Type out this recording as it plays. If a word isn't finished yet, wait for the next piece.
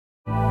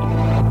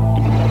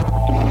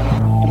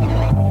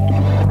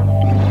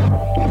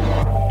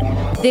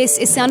This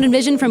is Sound and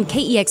Vision from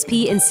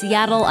KEXP in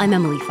Seattle. I'm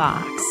Emily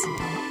Fox.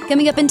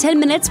 Coming up in 10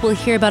 minutes, we'll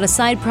hear about a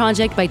side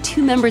project by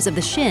two members of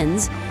the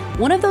Shins.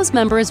 One of those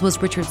members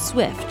was Richard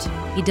Swift.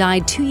 He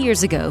died 2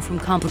 years ago from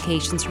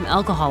complications from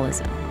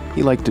alcoholism.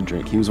 He liked to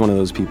drink. He was one of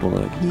those people,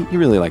 like, he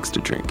really likes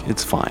to drink.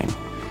 It's fine.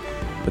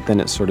 But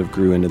then it sort of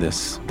grew into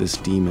this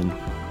demon.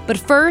 But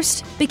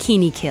first,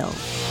 Bikini Kill.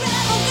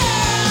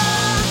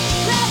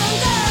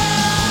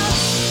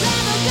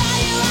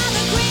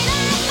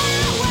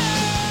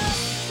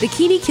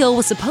 Bikini Kill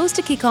was supposed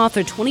to kick off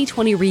their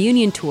 2020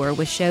 reunion tour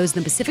with shows in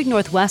the Pacific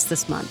Northwest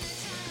this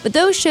month. But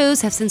those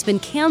shows have since been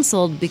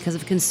canceled because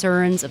of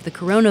concerns of the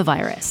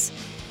coronavirus.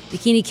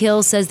 Bikini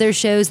Kill says their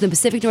shows in the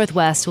Pacific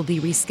Northwest will be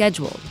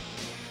rescheduled.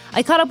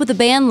 I caught up with the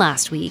band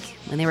last week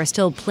when they were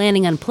still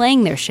planning on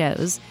playing their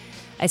shows.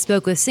 I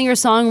spoke with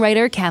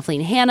singer-songwriter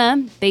Kathleen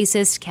Hanna,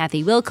 bassist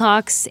Kathy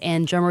Wilcox,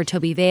 and drummer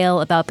Toby Vale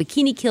about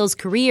Bikini Kill's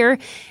career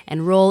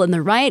and role in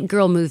the Riot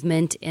Grrrl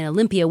movement in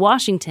Olympia,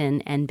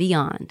 Washington, and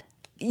beyond.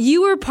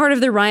 You were part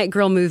of the Riot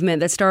Grrrl movement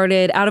that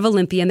started out of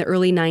Olympia in the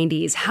early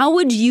 90s. How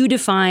would you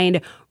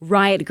define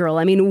Riot Grrrl?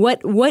 I mean,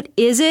 what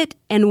is it,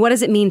 and what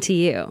does it mean to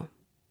you?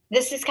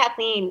 This is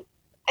Kathleen.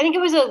 I think it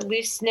was a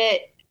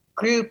loose-knit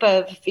group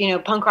of,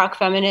 punk rock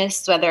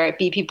feminists, whether it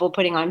be people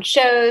putting on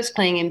shows,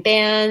 playing in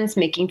bands,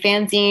 making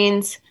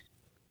fanzines,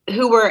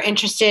 who were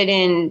interested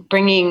in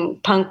bringing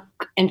punk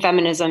and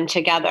feminism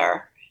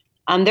together.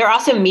 There are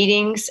also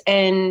meetings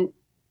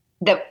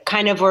that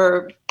kind of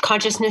were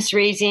consciousness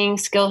raising,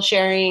 skill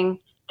sharing,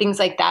 things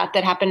like that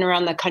happen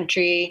around the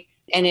country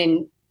and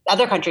in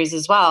other countries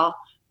as well.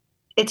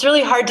 It's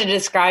really hard to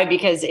describe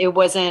because it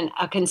wasn't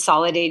a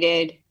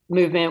consolidated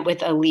movement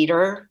with a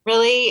leader,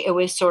 really. It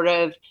was sort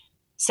of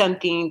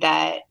something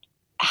that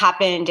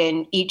happened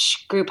and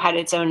each group had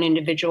its own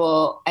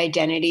individual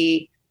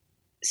identity.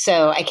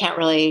 So I can't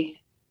really,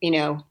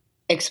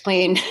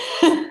 explain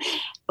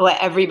what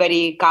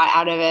everybody got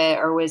out of it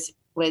or was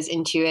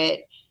into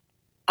it.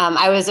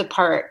 I was a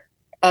part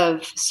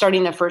of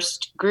starting the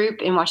first group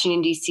in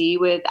Washington, D.C.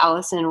 with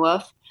Allison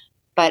Wolf,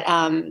 but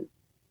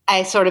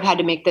I sort of had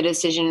to make the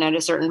decision at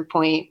a certain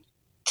point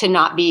to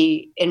not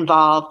be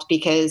involved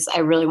because I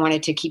really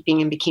wanted to keep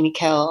being in Bikini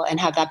Kill and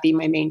have that be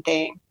my main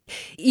thing.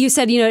 You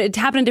said, it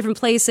happened in different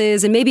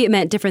places and maybe it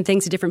meant different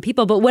things to different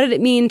people, but what did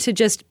it mean to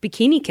just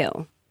Bikini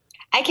Kill?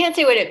 I can't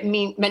say what it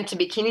meant to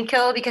Bikini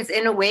Kill because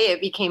in a way it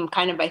became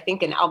kind of, I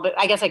think,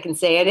 I guess I can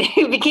say it.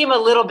 It became a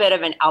little bit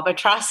of an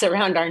albatross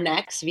around our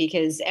necks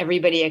because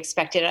everybody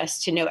expected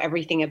us to know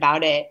everything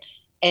about it.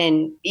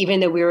 And even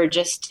though we were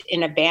just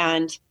in a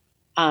band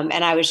and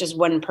I was just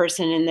one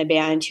person in the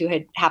band who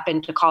had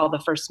happened to call the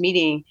first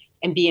meeting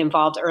and be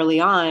involved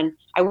early on,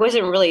 I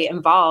wasn't really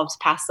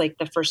involved past like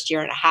the first year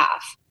and a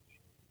half.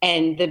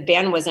 And the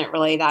band wasn't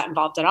really that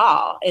involved at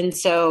all. And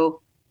so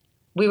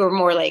we were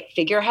more like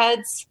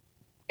figureheads.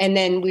 And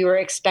then we were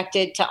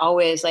expected to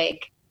always,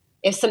 like,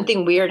 if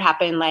something weird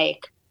happened,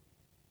 like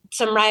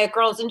some Riot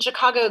Grrrls in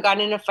Chicago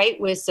got in a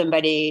fight with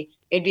somebody,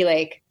 it'd be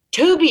like,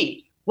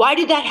 Toby, why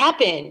did that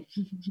happen?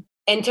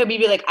 And Toby'd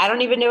be like, I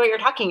don't even know what you're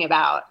talking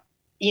about.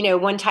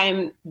 One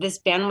time this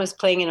band was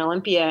playing in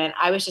Olympia and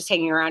I was just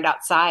hanging around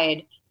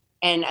outside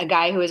and a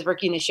guy who was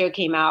working the show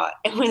came out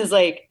and was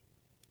like,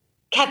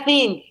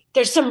 Kathleen,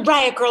 there's some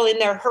Riot Grrrl in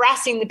there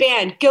harassing the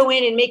band. Go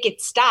in and make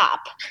it stop.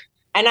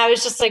 And I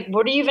was just like,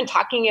 what are you even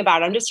talking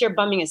about? I'm just here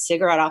bumming a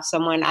cigarette off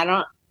someone.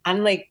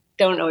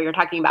 don't know what you're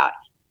talking about.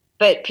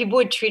 But people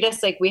would treat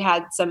us like we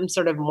had some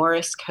sort of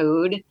Morse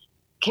code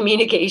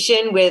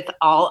communication with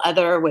all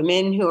other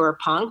women who were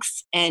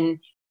punks. And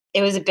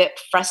it was a bit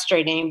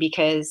frustrating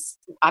because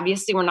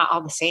obviously we're not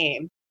all the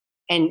same.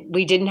 And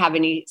we didn't have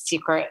any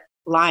secret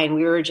line.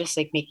 We were just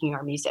like making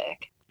our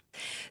music.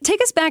 Take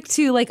us back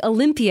to like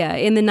Olympia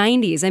in the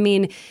 90s. I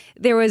mean,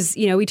 there was,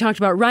 we talked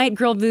about Riot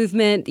Grrrl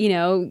movement.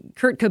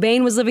 Kurt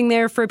Cobain was living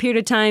there for a period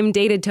of time,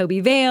 dated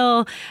Toby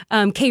Vale.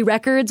 K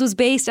Records was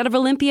based out of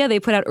Olympia. They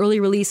put out early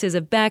releases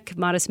of Beck,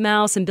 Modest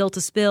Mouse, and Built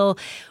to Spill.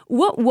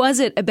 What was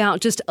it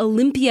about just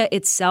Olympia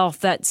itself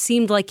that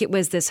seemed like it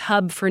was this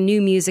hub for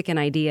new music and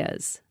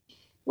ideas?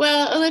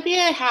 Well,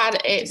 Olympia had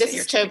this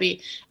is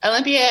Toby.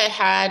 Olympia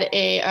had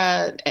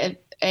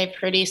a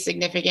pretty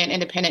significant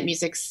independent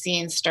music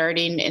scene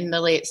starting in the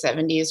late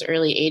 70s,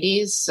 early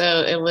 80s.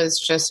 So it was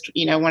just,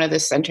 one of the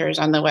centers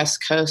on the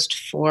West Coast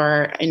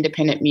for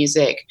independent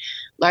music,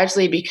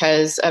 largely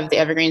because of the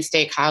Evergreen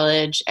State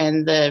College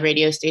and the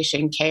radio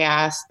station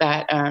Chaos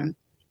that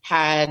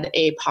had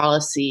a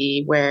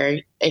policy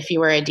where if you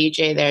were a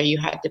DJ there, you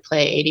had to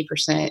play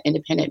 80%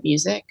 independent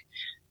music.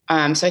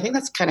 So I think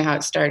that's kind of how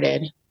it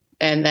started.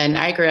 And then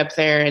I grew up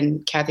there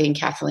and Kathy and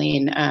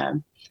Kathleen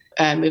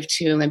moved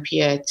to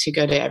Olympia to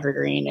go to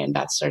Evergreen, and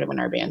that's sort of when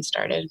our band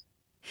started.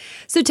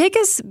 So take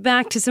us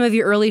back to some of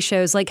your early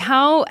shows. Like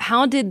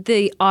how did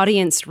the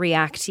audience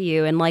react to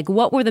you, and like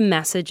what were the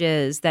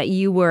messages that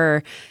you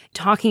were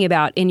talking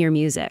about in your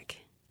music?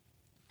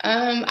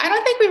 I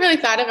don't think we really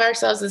thought of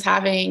ourselves as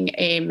having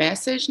a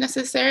message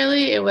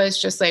necessarily. It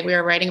was just like we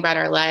were writing about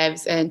our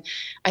lives. And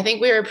I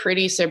think we were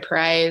pretty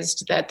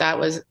surprised that that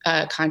was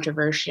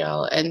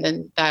controversial. And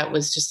then that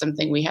was just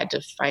something we had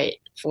to fight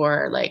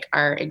for. Like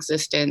our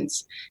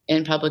existence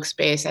in public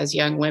space as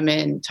young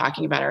women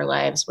talking about our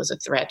lives was a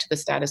threat to the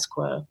status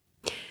quo.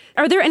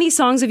 Are there any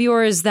songs of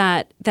yours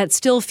that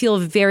still feel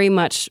very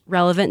much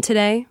relevant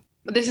today?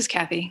 This is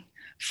Kathy.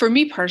 For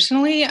me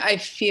personally, I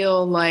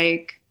feel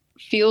like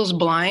Feels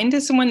Blind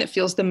is the one that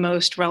feels the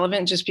most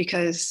relevant, just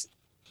because,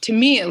 to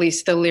me at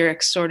least, the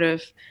lyrics sort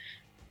of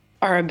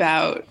are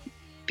about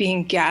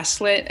being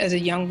gaslit as a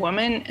young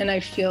woman. And I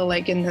feel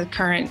like in the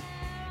current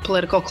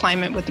political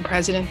climate with the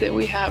president that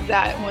we have,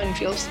 that one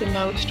feels the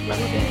most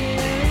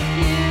relevant.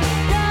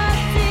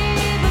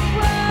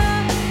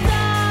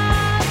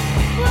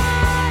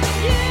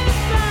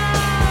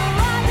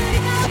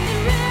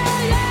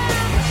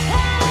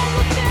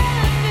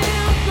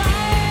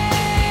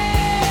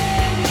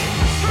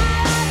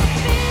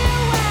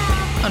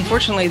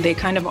 Unfortunately, they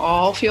kind of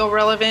all feel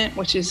relevant,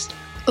 which is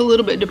a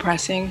little bit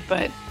depressing.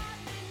 But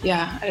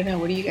yeah, I don't know.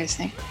 What do you guys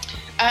think?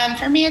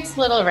 For me, it's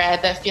Little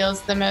Red that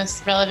feels the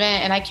most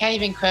relevant. And I can't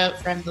even quote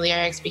from the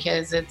lyrics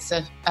because it's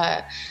a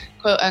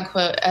quote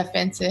unquote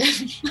offensive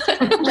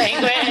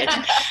language.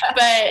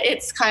 But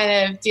it's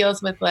kind of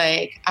deals with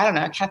like, I don't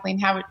know, Kathleen,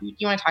 how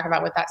you want to talk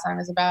about what that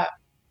song is about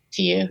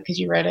to you? Because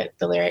you wrote it,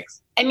 the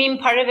lyrics. I mean,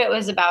 part of it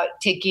was about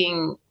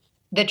taking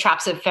the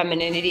traps of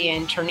femininity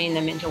and turning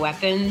them into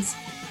weapons.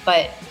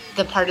 But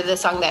the part of the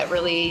song that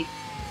really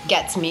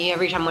gets me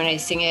every time when I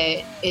sing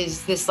it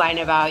is this line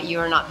about you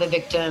are not the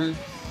victim,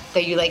 though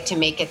you like to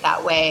make it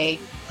that way.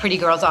 Pretty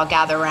girls all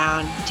gather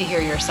around to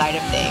hear your side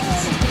of things.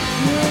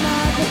 You're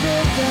not the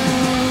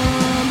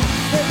victim,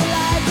 but you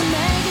like to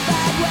make it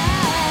that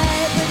way.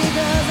 Pretty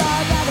girls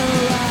all gather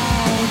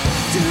around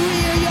to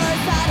hear your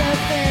side of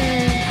things.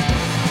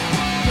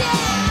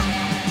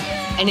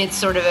 Yeah. And it's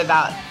sort of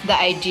about the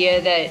idea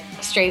that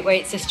straight,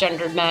 white,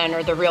 cisgendered men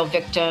are the real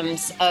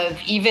victims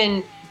of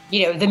even,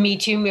 the Me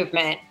Too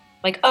movement.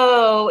 Like,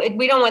 oh,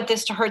 we don't want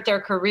this to hurt their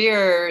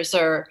careers,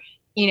 or,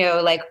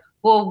 like,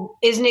 well,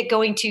 isn't it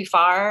going too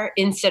far?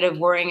 Instead of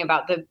worrying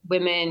about the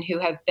women who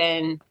have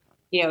been,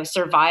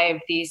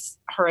 survived these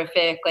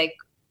horrific, like,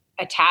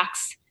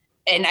 attacks.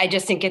 And I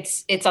just think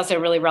it's also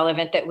really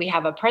relevant that we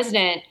have a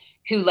president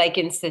who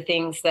likens the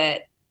things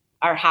that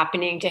are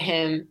happening to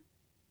him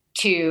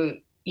to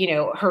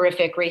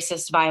horrific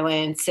racist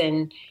violence,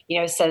 and,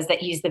 says that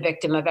he's the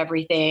victim of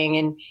everything.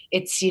 And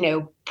it's,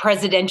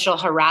 presidential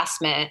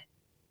harassment,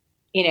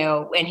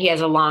 and he has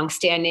a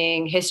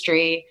long-standing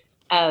history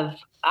of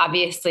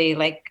obviously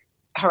like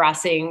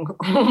harassing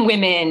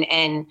women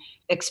and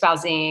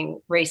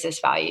espousing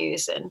racist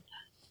values and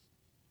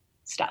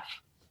stuff.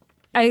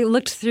 I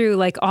looked through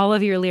like all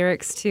of your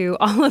lyrics to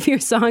all of your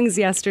songs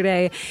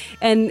yesterday,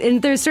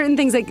 and there's certain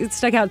things that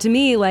stuck out to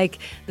me, like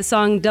the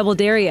song Double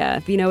Dare Ya,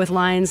 with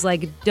lines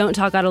like "Don't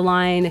talk out of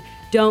line,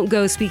 don't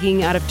go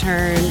speaking out of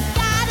turn."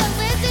 Gotta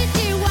listen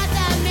to what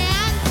the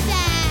man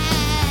says.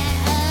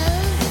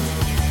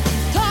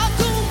 Talk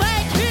to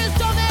make his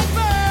stomach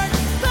burn,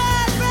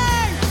 burn,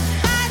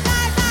 burn,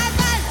 burn,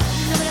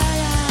 burn,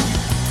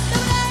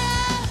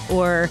 burn.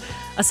 Or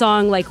a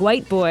song like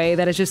White Boy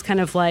that is just kind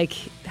of like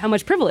how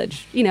much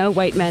privilege,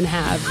 white men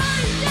have.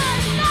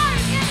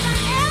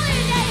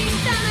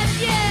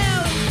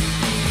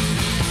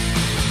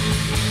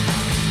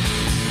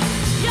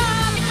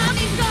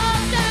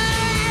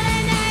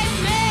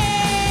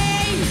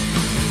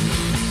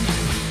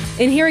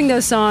 In hearing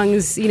those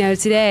songs,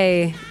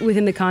 today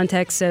within the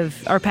context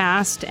of our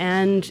past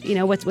and,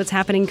 what's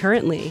happening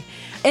currently.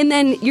 And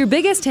then your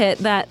biggest hit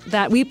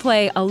that we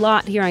play a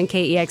lot here on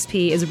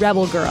KEXP is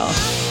Rebel Girl.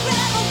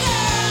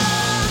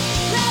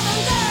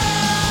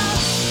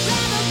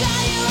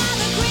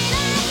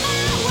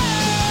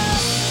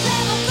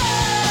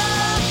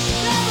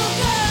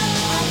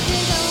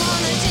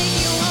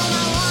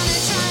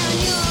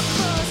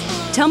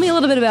 Tell me a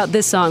little bit about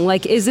this song.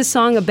 Like, is this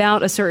song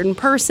about a certain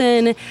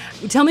person?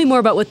 Tell me more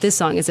about what this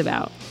song is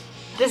about.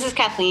 This is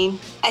Kathleen.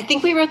 I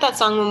think we wrote that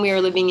song when we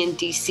were living in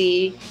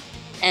DC,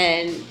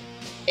 and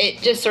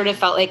it just sort of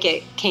felt like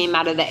it came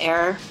out of the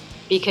air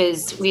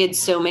because we had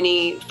so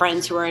many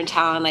friends who were in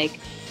town, like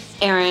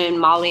Erin,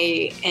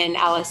 Molly, and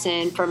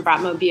Allison from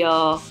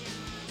Bratmobile,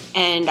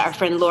 and our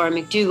friend Laura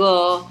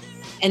McDougall.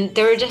 And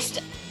there were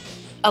just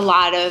a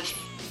lot of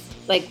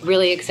like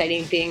really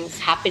exciting things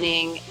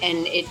happening,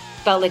 and it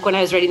felt like when I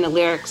was writing the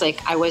lyrics,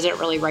 like I wasn't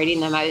really writing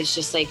them. I was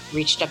just like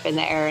reached up in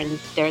the air and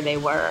there they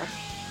were.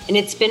 And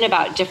it's been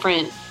about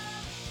different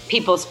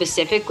people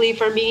specifically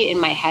for me in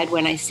my head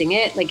when I sing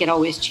it. Like it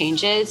always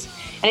changes.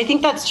 And I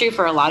think that's true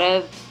for a lot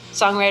of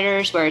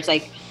songwriters where it's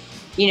like,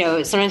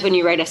 sometimes when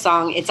you write a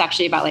song, it's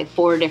actually about like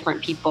 4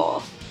 different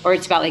people, or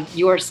it's about like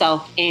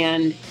yourself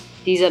and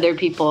these other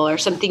people, or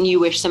something you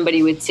wish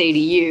somebody would say to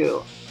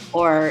you,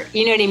 or,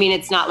 you know what I mean?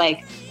 It's not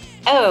like,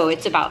 oh,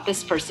 it's about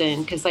this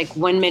person. Because like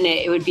one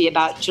minute it would be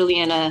about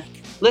Juliana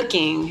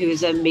Looking,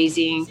 who's an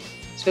amazing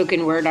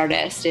spoken word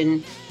artist.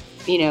 And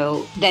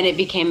then it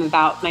became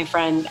about my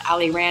friend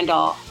Ali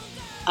Randall,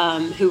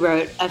 who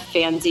wrote a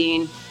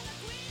fanzine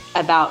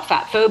about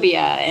fat phobia,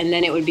 and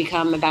then it would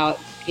become about,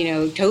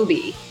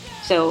 Toby.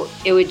 So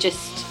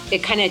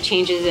it kind of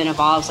changes and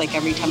evolves like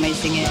every time I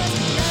sing it.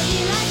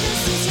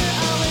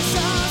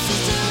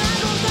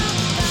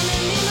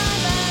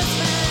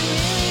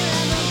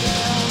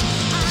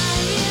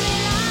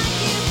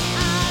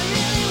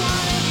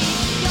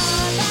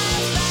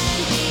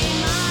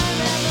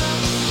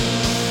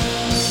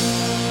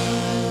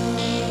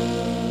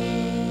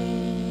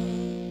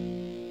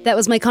 That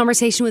was my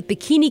conversation with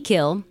Bikini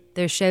Kill.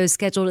 Their shows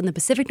scheduled in the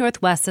Pacific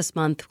Northwest this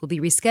month will be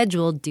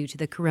rescheduled due to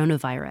the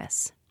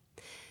coronavirus.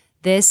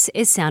 This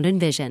is Sound and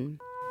Vision.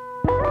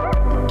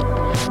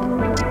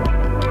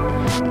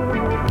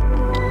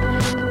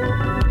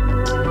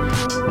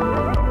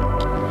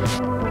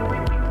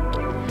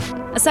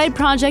 A side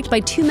project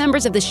by two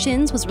members of the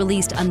Shins was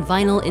released on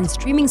vinyl in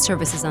streaming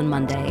services on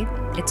Monday.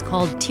 It's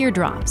called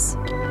Teardrops.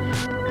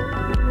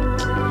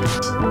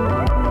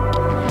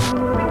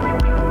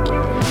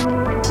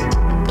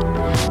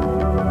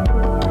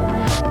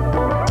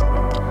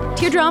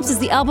 Teardrops is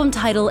the album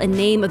title and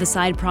name of the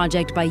side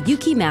project by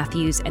Yuki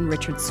Matthews and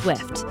Richard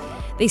Swift.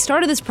 They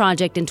started this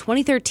project in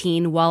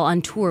 2013 while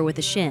on tour with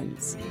the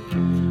Shins.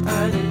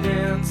 I did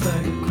dance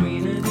like a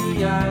queen of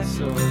the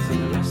ISOs,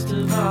 and the rest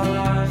of our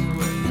lives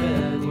were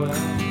fed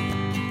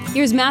well.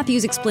 Here's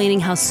Matthews explaining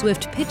how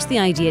Swift pitched the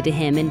idea to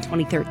him in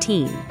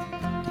 2013.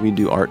 We'd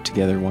do art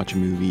together, watch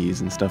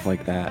movies and stuff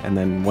like that. And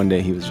then one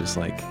day he was just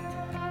like,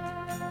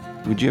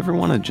 would you ever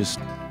want to just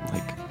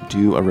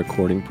do a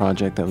recording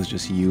project that was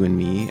just you and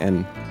me?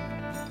 And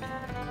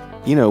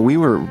we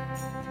were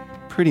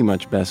pretty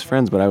much best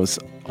friends, but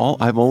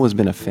I've always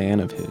been a fan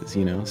of his,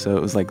 so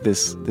it was like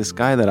this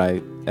guy that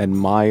I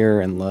admire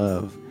and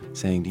love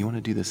saying, do you want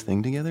to do this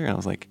thing together? And I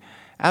was like,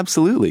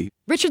 absolutely.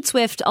 Richard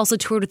Swift also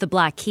toured with the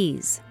Black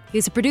Keys. He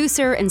was a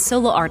producer and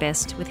solo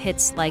artist with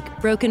hits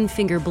like Broken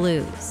Finger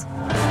Blues.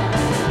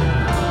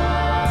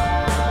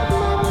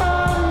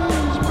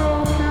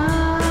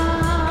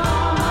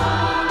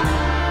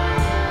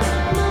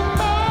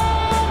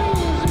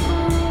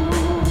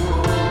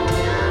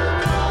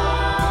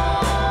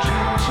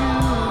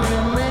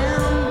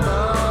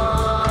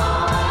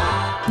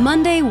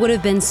 Monday would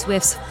have been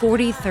Swift's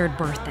 43rd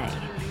birthday.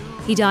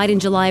 He died in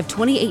July of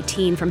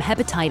 2018 from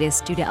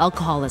hepatitis due to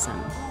alcoholism.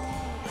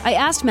 I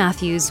asked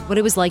Matthews what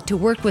it was like to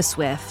work with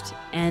Swift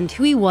and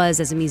who he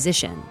was as a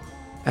musician.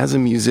 As a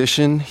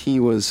musician, he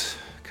was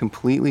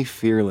completely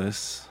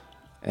fearless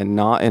and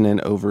not in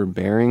an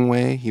overbearing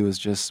way. He was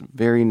just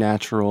very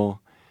natural,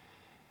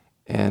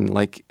 and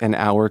like an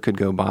hour could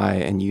go by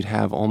and you'd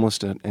have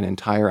almost an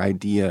entire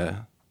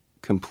idea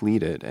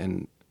completed,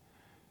 and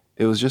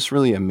it was just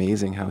really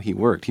amazing how he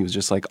worked. He was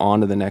just like on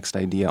to the next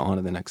idea,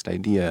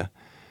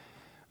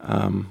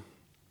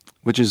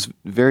 which is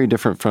very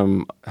different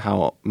from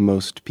how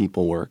most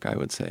people work, I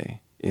would say,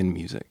 in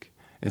music.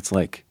 It's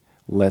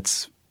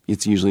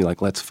usually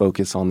like, let's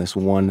focus on this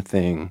one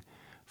thing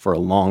for a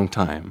long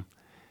time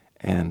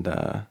and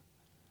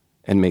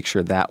make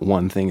sure that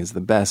one thing is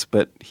the best.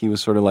 But he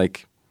was sort of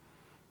like,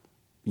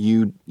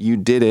 you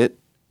did it.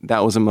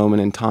 That was a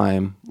moment in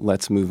time.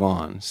 Let's move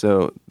on.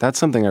 So that's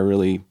something I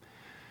really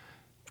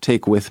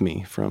take with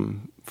me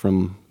from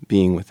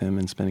being with him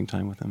and spending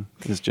time with him,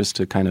 is just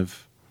to kind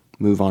of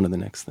move on to the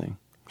next thing.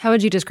 How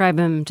would you describe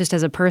him just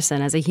as a person,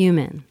 as a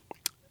human?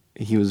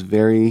 He was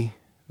very,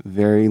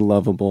 very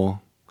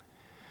lovable.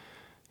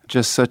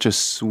 Just such a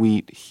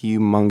sweet,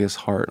 humongous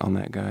heart on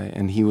that guy.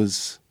 And he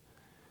was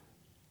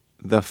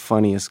the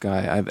funniest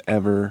guy I've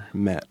ever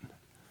met.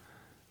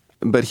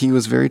 But he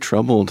was very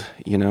troubled,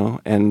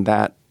 and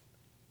that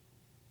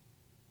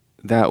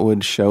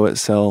would show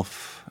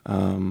itself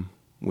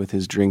with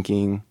his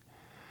drinking.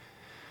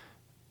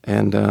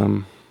 And,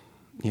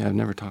 I've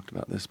never talked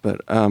about this, but,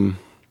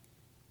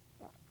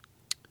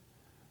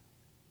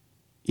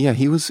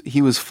 he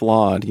was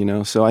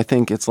flawed, So I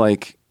think it's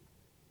like,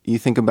 you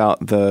think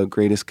about the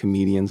greatest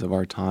comedians of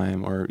our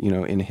time or,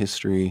 in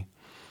history,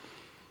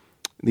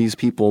 these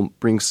people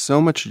bring so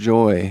much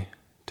joy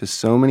to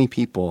so many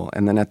people.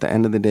 And then at the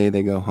end of the day,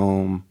 they go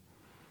home.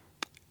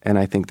 And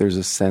I think there's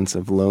a sense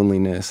of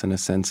loneliness and a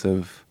sense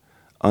of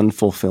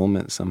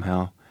unfulfillment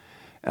somehow.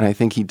 And I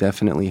think he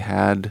definitely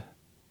had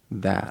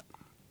that.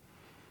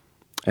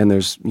 And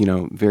there's,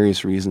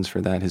 various reasons for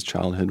that. His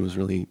childhood was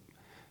really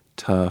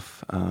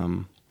tough.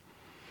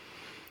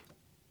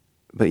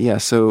 But yeah,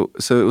 so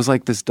it was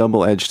like this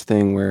double-edged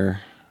thing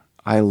where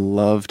I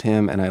loved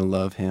him and I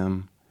love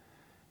him.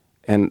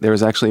 And there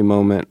was actually a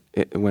moment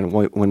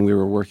when we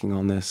were working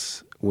on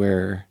this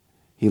where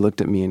he looked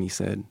at me and he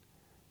said,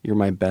 "You're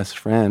my best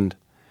friend."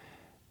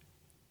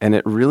 And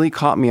it really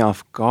caught me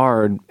off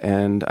guard,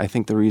 and I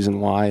think the reason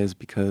why is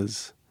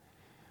because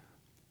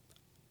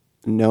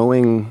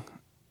knowing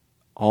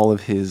all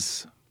of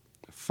his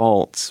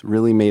faults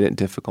really made it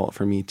difficult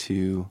for me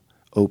to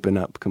open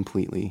up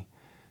completely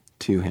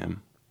to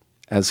him.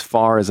 As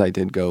far as I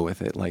did go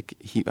with it,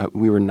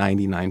 we were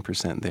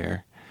 99%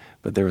 there,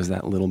 but there was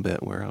that little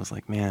bit where I was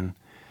like, man,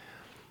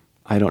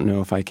 I don't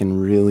know if I can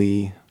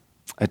really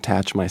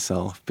attach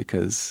myself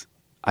because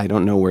I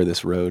don't know where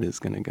this road is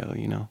going to go,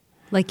 you know?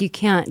 Like you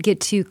can't get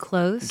too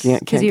close?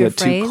 Can't get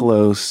too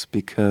close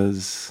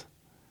because,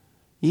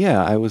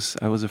 yeah, I was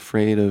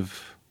afraid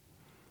of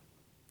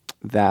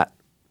that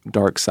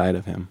dark side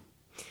of him.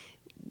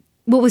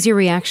 What was your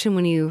reaction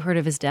when you heard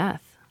of his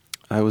death?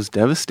 I was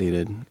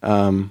devastated.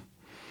 I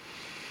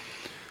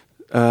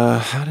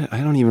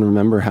don't even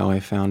remember how I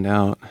found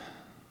out.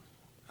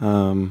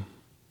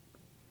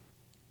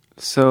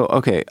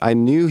 Okay, I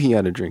knew he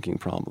had a drinking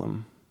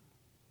problem.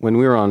 When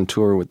we were on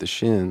tour with the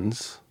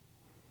Shins,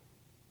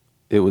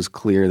 it was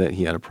clear that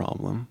he had a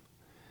problem.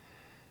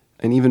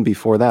 And even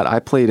before that, I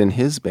played in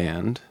his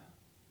band,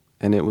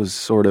 and it was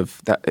sort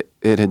of that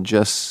it had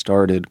just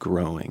started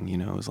growing, you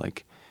know. It was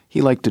like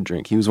he liked to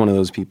drink. He was one of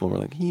those people who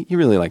were like, he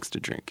really likes to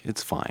drink.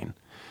 It's fine.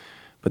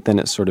 But then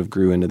it sort of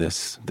grew into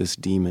this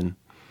demon.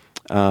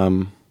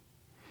 And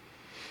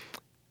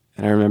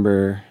I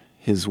remember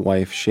his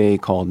wife, Shay,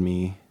 called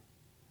me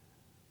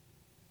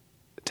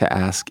to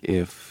ask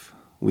if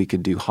we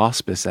could do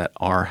hospice at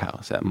our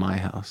house, at my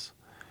house.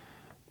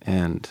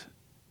 And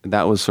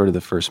that was sort of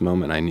the first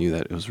moment I knew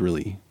that it was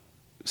really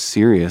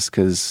serious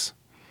because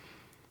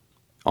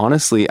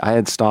honestly, I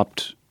had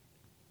stopped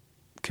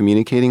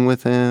communicating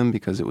with him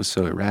because it was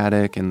so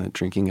erratic and the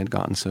drinking had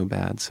gotten so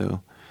bad.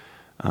 So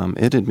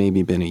it had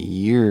maybe been a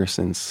year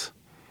since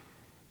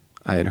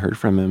I had heard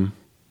from him.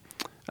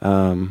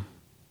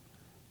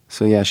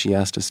 So yeah, she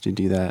asked us to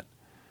do that.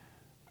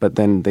 But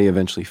then they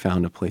eventually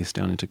found a place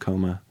down in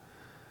Tacoma.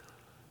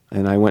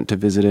 And I went to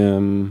visit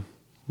him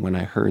when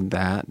I heard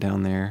that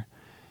down there.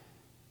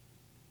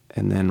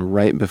 And then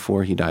right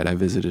before he died, I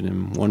visited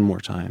him one more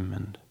time.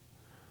 And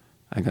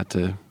I got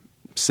to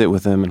sit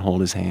with him and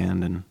hold his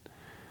hand and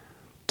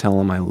tell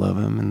him I love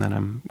him and that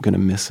I'm going to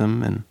miss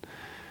him. And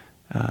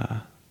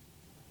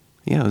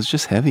yeah, it was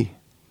just heavy.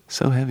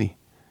 So heavy.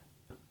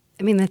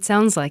 I mean, that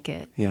sounds like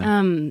it. Yeah.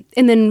 And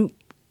then,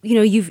 you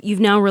know, you've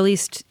now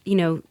released, you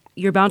know,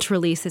 you're about to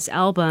release this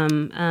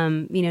album,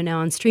 you know, now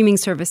on streaming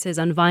services,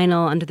 on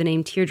vinyl, under the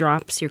name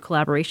Teardrops, your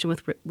collaboration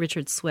with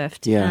Richard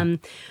Swift. Yeah.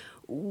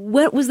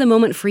 What was the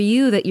moment for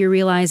you that you're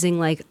realizing,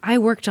 like, I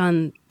worked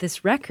on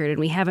this record and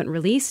we haven't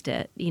released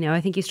it? You know,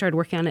 I think you started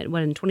working on it,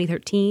 in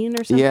 2013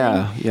 or something?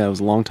 Yeah, it was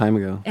a long time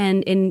ago.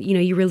 And you know,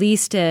 you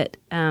released it,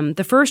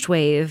 the first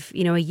wave,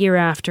 you know, a year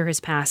after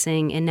his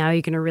passing, and now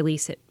you're going to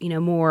release it, you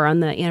know, more on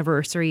the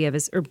anniversary of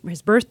his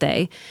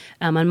birthday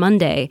on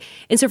Monday.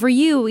 And so for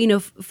you, you know,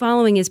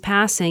 following his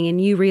passing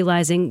and you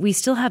realizing we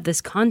still have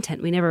this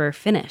content we never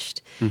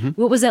finished,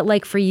 what was that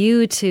like for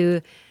you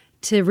to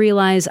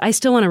realize I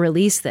still want to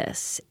release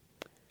this?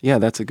 Yeah,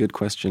 that's a good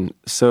question.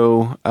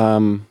 So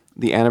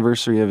the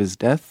anniversary of his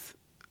death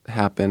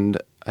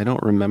happened, I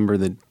don't remember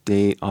the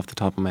date off the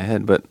top of my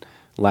head, but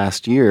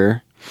last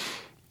year,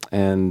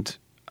 and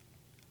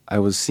I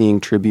was seeing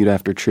tribute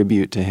after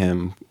tribute to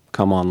him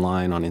come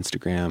online on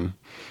Instagram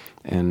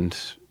and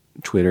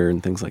Twitter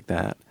and things like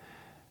that.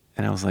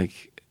 And I was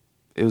like,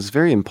 it was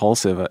very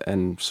impulsive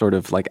and sort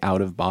of like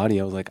out of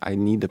body. I was like, I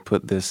need to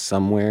put this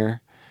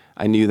somewhere.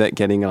 I knew that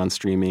getting it on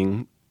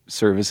streaming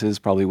services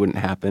probably wouldn't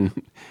happen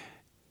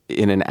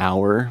in an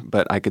hour,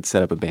 but I could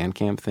set up a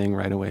Bandcamp thing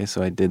right away.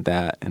 So I did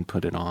that and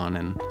put it on,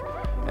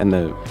 and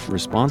the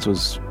response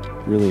was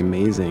really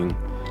amazing.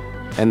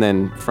 And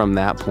then from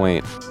that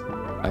point,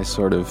 I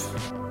sort of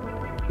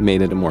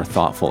made it a more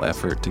thoughtful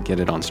effort to get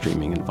it on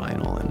streaming and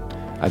vinyl. And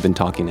I've been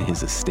talking to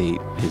his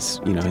estate, his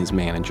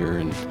manager,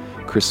 and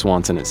Chris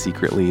Swanson at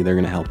Secretly. They're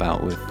going to help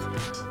out with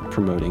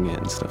promoting it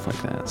and stuff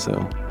like that.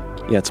 So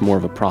yeah, it's more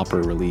of a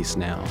proper release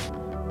now,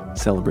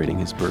 celebrating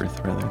his birth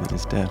rather than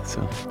his death.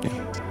 So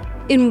yeah.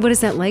 And what is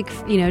that like,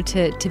 you know,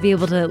 to be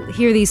able to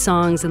hear these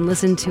songs and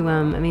listen to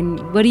them? I mean,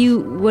 what do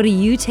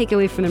you take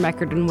away from the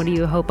record, and what do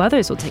you hope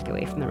others will take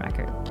away from the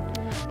record?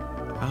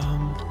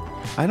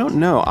 I don't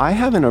know. I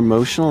have an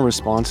emotional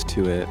response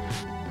to it,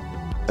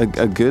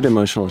 a good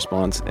emotional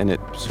response, and it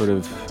sort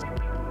of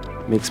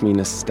makes me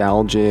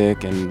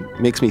nostalgic and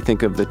makes me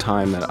think of the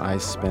time that I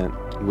spent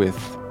with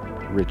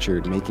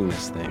Richard making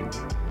this thing.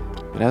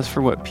 But as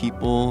for what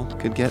people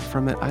could get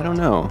from it, I don't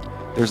know.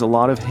 There's a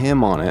lot of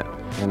him on it,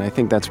 and I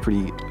think that's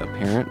pretty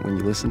apparent when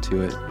you listen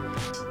to it.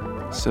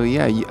 So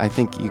yeah, I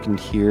think you can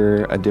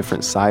hear a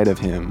different side of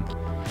him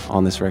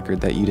on this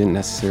record that you didn't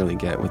necessarily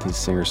get with his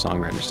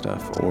singer-songwriter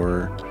stuff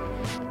or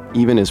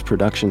even his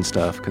production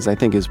stuff, because I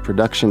think his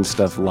production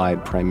stuff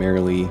lied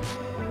primarily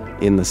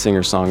in the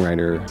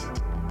singer-songwriter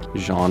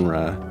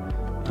genre,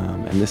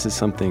 and this is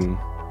something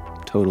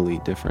totally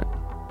different.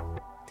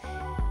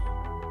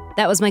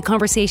 That was my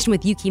conversation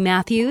with Yuki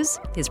Matthews.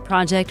 His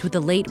project with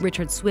the late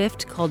Richard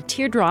Swift, called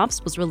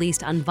Teardrops, was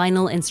released on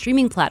vinyl and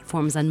streaming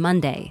platforms on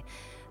Monday.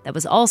 That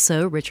was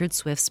also Richard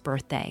Swift's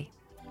birthday.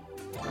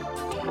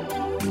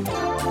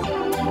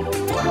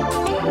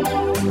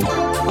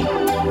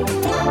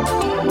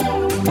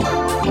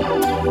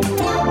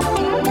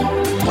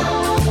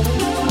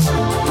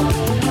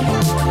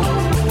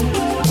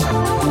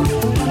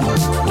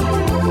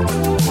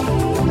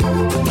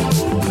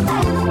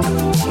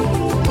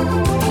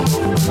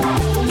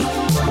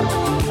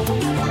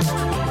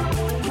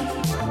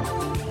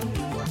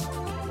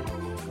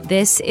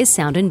 This is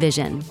Sound and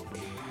Vision.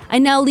 I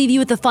now leave you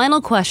with the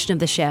final question of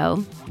the show.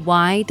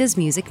 Why does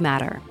music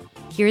matter?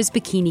 Here's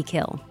Bikini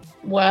Kill.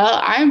 Well,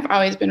 I've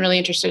always been really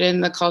interested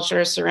in the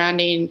culture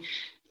surrounding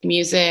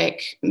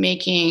music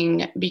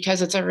making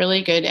because it's a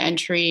really good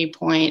entry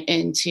point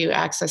into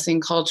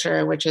accessing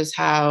culture, which is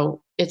how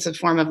it's a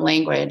form of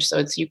language. So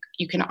it's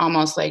you can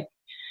almost like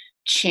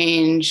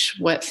change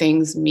what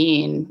things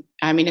mean.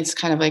 I mean, it's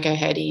kind of like a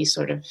heady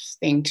sort of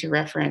thing to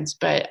reference,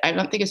 but I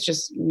don't think it's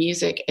just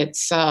music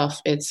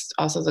itself. It's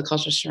also the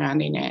culture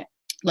surrounding it,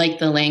 like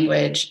the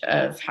language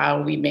of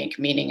how we make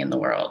meaning in the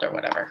world or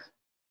whatever.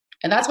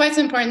 And that's why it's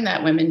important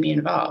that women be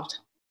involved.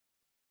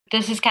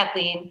 This is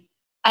Kathleen.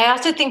 I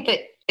also think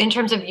that in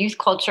terms of youth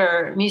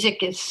culture,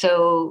 music is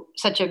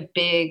such a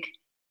big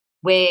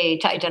way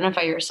to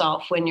identify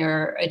yourself when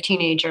you're a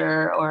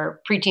teenager or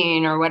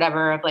preteen or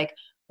whatever, of like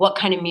what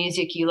kind of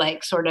music you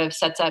like sort of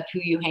sets up who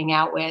you hang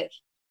out with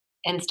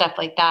and stuff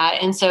like that.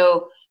 And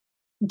so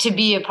to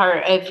be a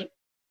part of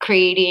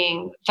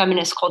creating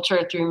feminist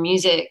culture through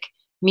music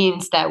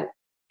means that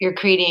you're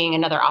creating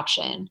another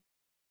option.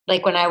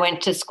 Like when I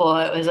went to school,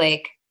 it was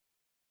like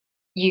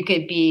you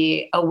could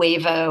be a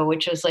wavo,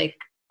 which was like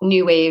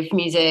new wave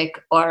music,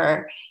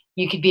 or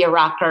you could be a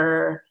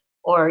rocker,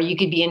 or you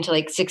could be into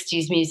like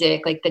 60s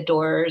music, like The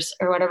Doors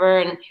or whatever.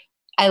 And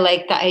I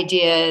like the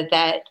idea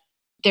that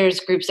there's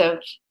groups of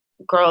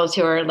girls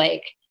who are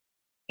like,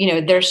 you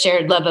know, their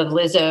shared love of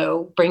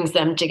Lizzo brings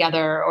them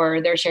together, or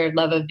their shared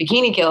love of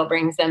Bikini Kill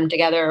brings them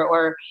together,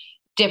 or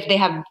they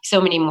have so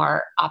many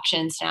more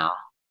options now.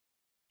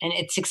 And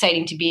it's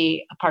exciting to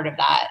be a part of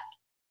that.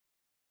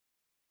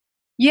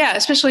 Yeah,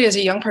 especially as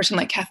a young person,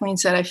 like Kathleen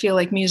said, I feel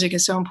like music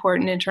is so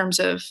important in terms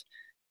of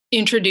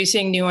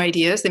introducing new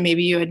ideas that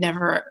maybe you had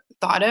never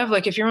thought of.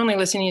 Like if you're only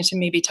listening to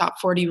maybe top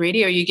 40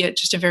 radio, you get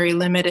just a very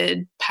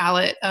limited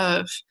palette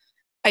of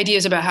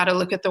ideas about how to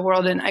look at the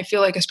world. And I feel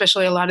like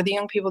especially a lot of the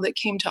young people that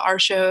came to our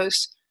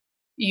shows,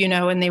 you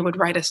know, and they would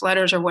write us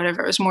letters or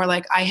whatever, it was more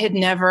like I had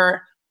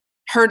never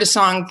heard a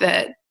song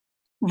that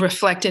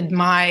reflected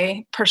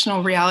my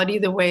personal reality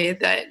the way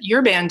that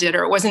your band did,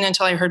 or it wasn't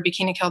until I heard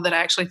Bikini Kill that I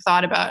actually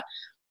thought about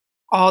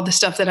all the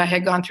stuff that I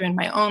had gone through in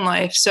my own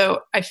life.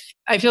 So I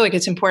feel like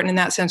it's important in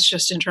that sense,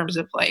 just in terms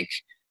of like,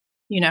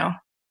 you know,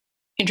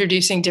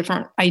 introducing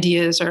different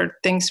ideas or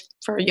things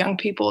for young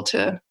people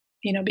to,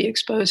 you know, be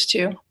exposed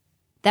to.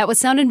 That was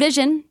Sound and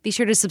Vision. Be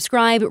sure to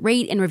subscribe,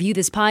 rate, and review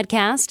this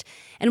podcast.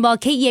 And while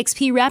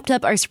KEXP wrapped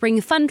up our spring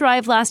fund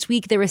drive last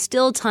week, there is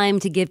still time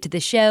to give to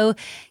the show.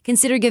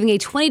 Consider giving a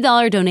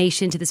 $20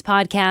 donation to this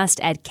podcast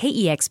at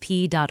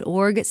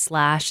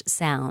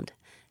kexp.org/sound.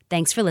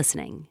 Thanks for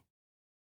listening.